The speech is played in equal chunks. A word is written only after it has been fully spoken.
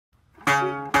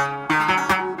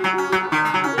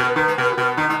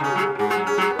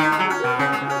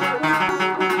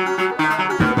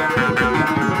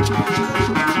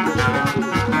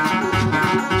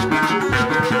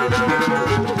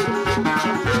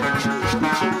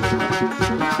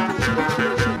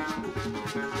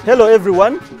Hello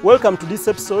everyone, welcome to this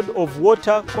episode of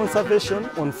Water Conservation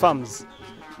on Farms.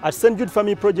 At St. Jude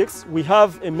Family Projects, we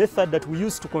have a method that we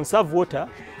use to conserve water,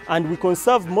 and we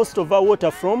conserve most of our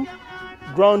water from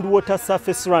groundwater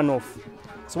surface runoff.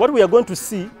 So what we are going to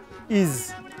see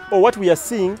is, or what we are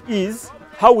seeing is,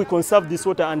 how we conserve this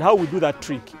water and how we do that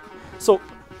trick. So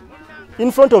in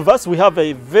front of us we have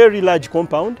a very large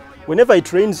compound. Whenever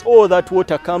it rains, all that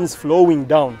water comes flowing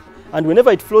down. And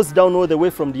whenever it flows down all the way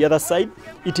from the other side,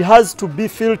 it has to be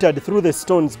filtered through the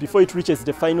stones before it reaches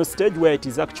the final stage where it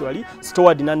is actually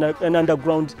stored in an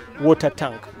underground water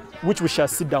tank, which we shall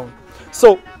see down.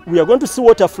 So we are going to see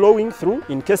water flowing through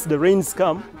in case the rains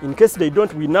come. In case they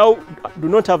don't, we now do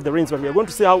not have the rains, but we are going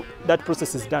to see how that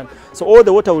process is done. So all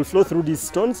the water will flow through these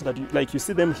stones that, like you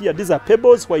see them here. These are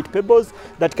pebbles, white pebbles,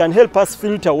 that can help us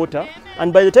filter water.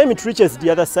 And by the time it reaches the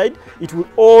other side, it will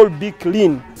all be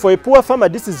clean. For a poor farmer,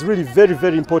 this is really very,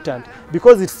 very important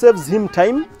because it saves him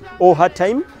time or her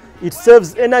time. It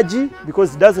saves energy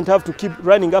because it doesn't have to keep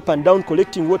running up and down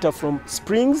collecting water from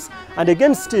springs. And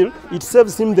again, still, it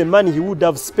saves him the money he would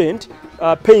have spent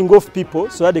paying off people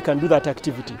so that they can do that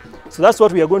activity. So that's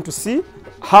what we are going to see,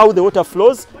 how the water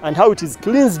flows and how it is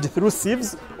cleansed through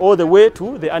sieves all the way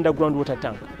to the underground water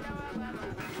tank.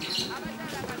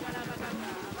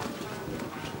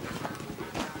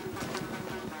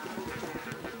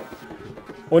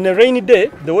 On a rainy day,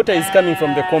 the water is coming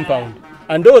from the compound.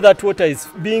 And all that water is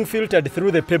being filtered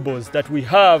through the pebbles that we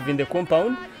have in the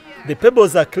compound. The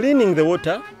pebbles are cleaning the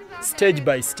water stage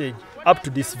by stage up to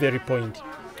this very point.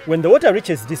 When the water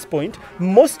reaches this point,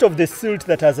 most of the silt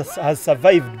that has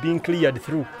survived being cleared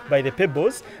through by the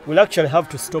pebbles will actually have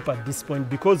to stop at this point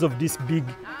because of this big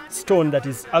stone that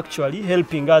is actually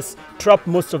helping us trap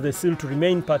most of the silt to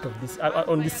remain part of this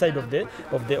on this side of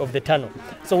the tunnel.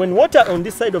 So when water on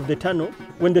this side of the tunnel,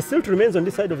 when the silt remains on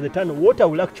this side of the tunnel, water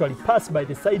will actually pass by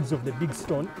the sides of the big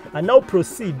stone and now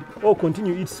proceed or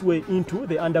continue its way into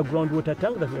the underground water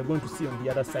tank that we are going to see on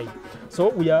the other side. So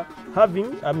we are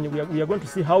having, we are going to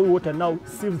see how water now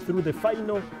sieves through the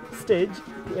final stage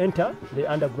to enter the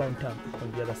underground tank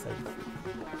on the other side.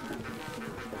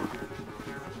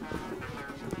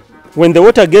 When the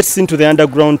water gets into the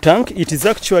underground tank, it is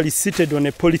actually seated on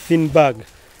a polythene bag.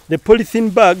 The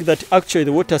polythene bag that actually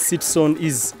the water sits on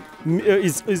is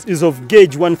of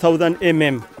gauge 1000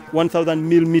 mm. 1000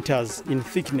 millimeters in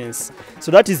thickness. So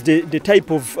that is the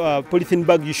type of polythene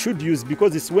bag you should use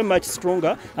because it's way much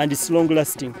stronger and it's long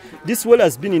lasting. This well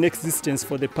has been in existence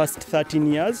for the past 13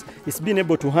 years. It's been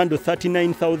able to handle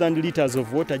 39,000 liters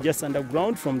of water just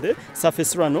underground from the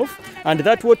surface runoff, and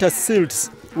that water silts.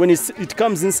 When it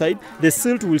comes inside, the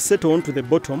silt will settle onto the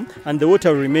bottom and the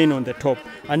water will remain on the top.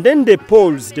 And then the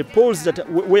poles that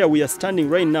where we are standing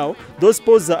right now, those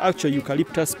poles are actually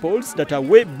eucalyptus poles that are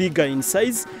way bigger in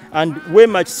size and way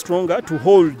much stronger to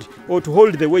hold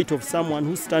the weight of someone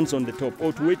who stands on the top,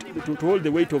 or to hold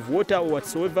the weight of water or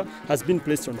whatsoever has been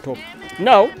placed on top.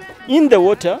 Now, in the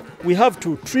water, we have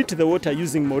to treat the water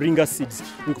using moringa seeds.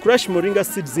 We crush moringa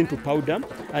seeds into powder,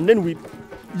 and then we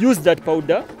use that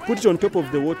powder, put it on top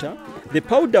of the water. The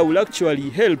powder will actually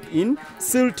help in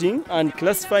silting and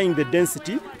classifying the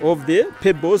density of the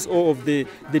pebbles or of the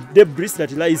debris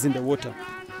that lies in the water.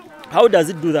 How does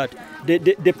it do that?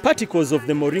 The particles of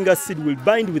the moringa seed will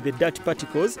bind with the dirt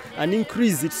particles and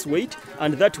increase its weight,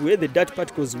 and that way the dirt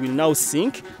particles will now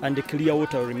sink and the clear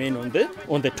water will remain on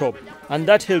the top. And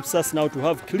that helps us now to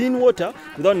have clean water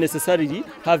without necessarily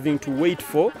having to wait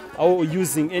for or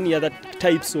using any other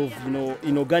types of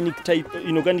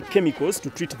inorganic chemicals to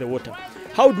treat the water.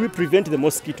 How do we prevent the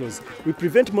mosquitoes? We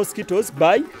prevent mosquitoes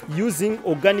by using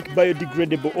organic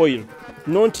biodegradable oil,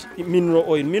 not mineral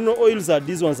oil. Mineral oils are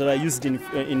these ones that are used in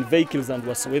vehicles and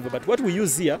whatsoever. But what we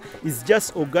use here is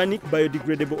just organic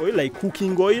biodegradable oil, like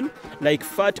cooking oil, like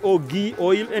fat or ghee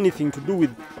oil, anything to do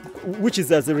with which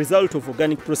is as a result of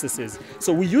organic processes.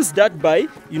 So we use that by,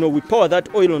 we pour that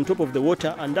oil on top of the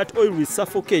water, and that oil will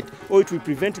suffocate, or it will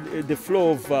prevent the flow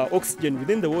of oxygen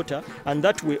within the water, and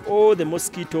that way all the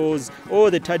mosquitoes, all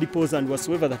the tadpoles and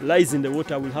whatsoever that lies in the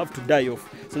water will have to die off.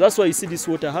 So that's why you see this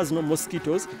water has no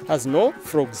mosquitoes, has no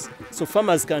frogs. So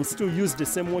farmers can still use the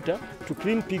same water to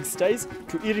clean pigsties,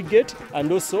 to irrigate,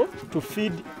 and also to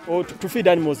feed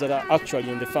animals that are actually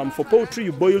on the farm. For poultry,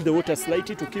 you boil the water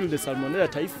slightly to kill the Salmonella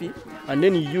typhi, and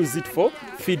then you use it for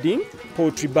feeding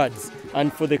poultry birds.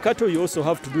 And for the cattle, you also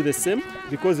have to do the same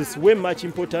because it's way much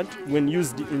important when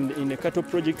used in a cattle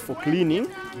project for cleaning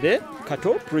the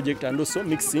cattle project and also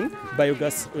mixing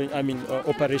biogas,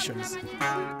 operations.